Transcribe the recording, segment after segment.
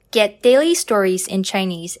Get daily stories in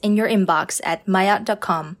Chinese in your inbox at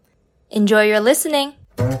maayot.com. Enjoy your listening!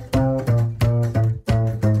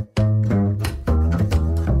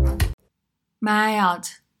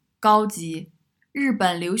 maayot 高级，日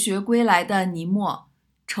本留学归来的尼莫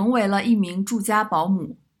成为了一名住家保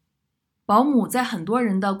姆。保姆在很多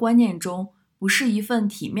人的观念中不是一份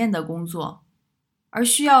体面的工作，而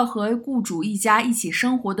需要和雇主一家一起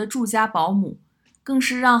生活的住家保姆更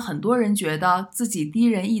是让很多人觉得自己低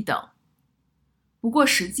人一等。不过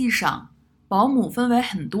实际上，保姆分为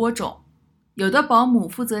很多种，有的保姆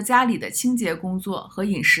负责家里的清洁工作和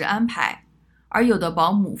饮食安排，而有的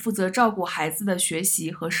保姆负责照顾孩子的学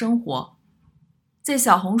习和生活。在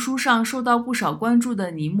小红书上受到不少关注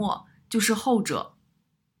的尼莫就是后者。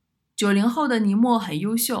90后的尼莫很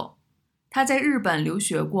优秀，他在日本留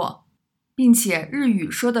学过，并且日语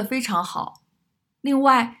说得非常好。另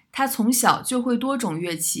外，他从小就会多种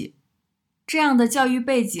乐器。这样的教育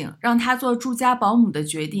背景让他做住家保姆的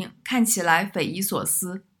决定看起来匪夷所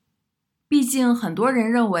思。毕竟很多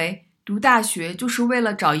人认为读大学就是为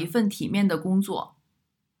了找一份体面的工作。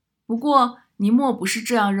不过尼莫不是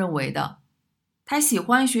这样认为的，他喜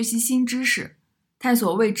欢学习新知识，探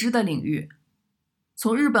索未知的领域。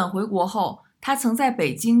从日本回国后，他曾在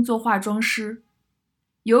北京做化妆师。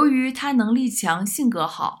由于他能力强，性格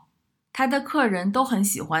好，他的客人都很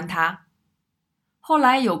喜欢他。后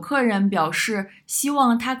来有客人表示希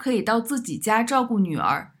望他可以到自己家照顾女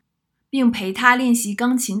儿，并陪她练习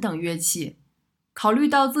钢琴等乐器。考虑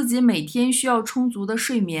到自己每天需要充足的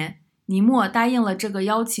睡眠，尼莫答应了这个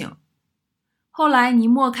邀请。后来尼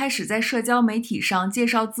莫开始在社交媒体上介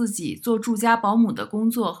绍自己做住家保姆的工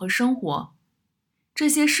作和生活。这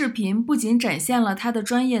些视频不仅展现了他的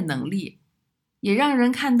专业能力，也让人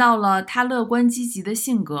看到了他乐观积极的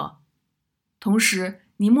性格。同时，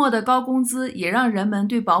尼莫的高工资也让人们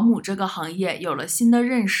对保姆这个行业有了新的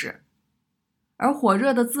认识。而火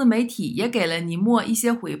热的自媒体也给了尼莫一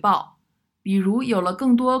些回报，比如有了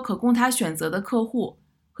更多可供他选择的客户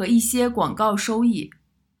和一些广告收益。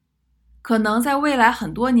可能在未来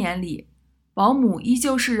很多年里，保姆依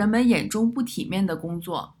旧是人们眼中不体面的工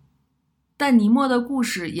作。但尼莫的故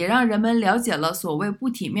事也让人们了解了所谓不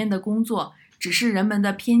体面的工作只是人们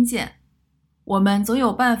的偏见。我们总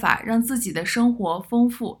有办法让自己的生活丰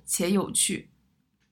富且有趣。